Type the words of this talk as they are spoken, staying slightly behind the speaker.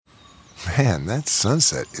Man, that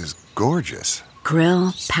sunset is gorgeous.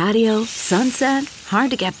 Grill, patio, sunset.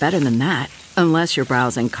 Hard to get better than that. Unless you're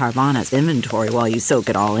browsing Carvana's inventory while you soak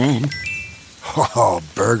it all in. Oh,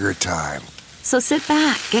 burger time. So sit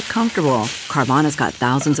back, get comfortable. Carvana's got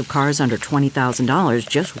thousands of cars under $20,000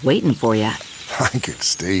 just waiting for you. I could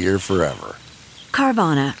stay here forever.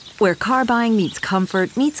 Carvana, where car buying meets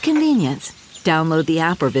comfort meets convenience. Download the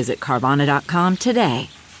app or visit Carvana.com today.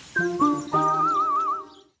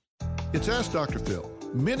 It's Ask Dr. Phil.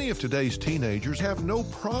 Many of today's teenagers have no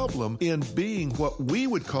problem in being what we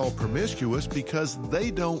would call promiscuous because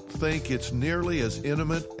they don't think it's nearly as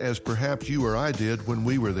intimate as perhaps you or I did when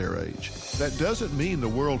we were their age. That doesn't mean the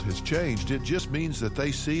world has changed. It just means that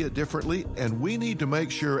they see it differently, and we need to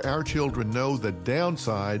make sure our children know the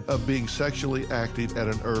downside of being sexually active at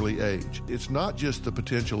an early age. It's not just the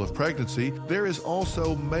potential of pregnancy. There is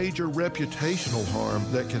also major reputational harm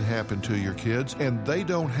that can happen to your kids, and they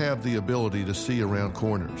don't have the ability to see around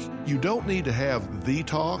corners. You don't need to have the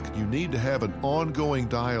talk. You need to have an ongoing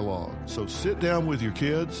dialogue. So sit down with your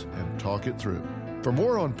kids and talk it through. For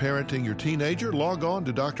more on parenting your teenager, log on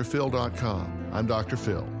to drphil.com. I'm Dr.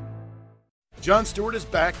 Phil. Jon Stewart is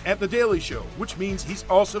back at The Daily Show, which means he's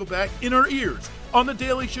also back in our ears on The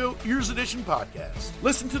Daily Show Ears Edition podcast.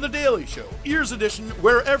 Listen to The Daily Show Ears Edition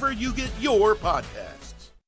wherever you get your podcast.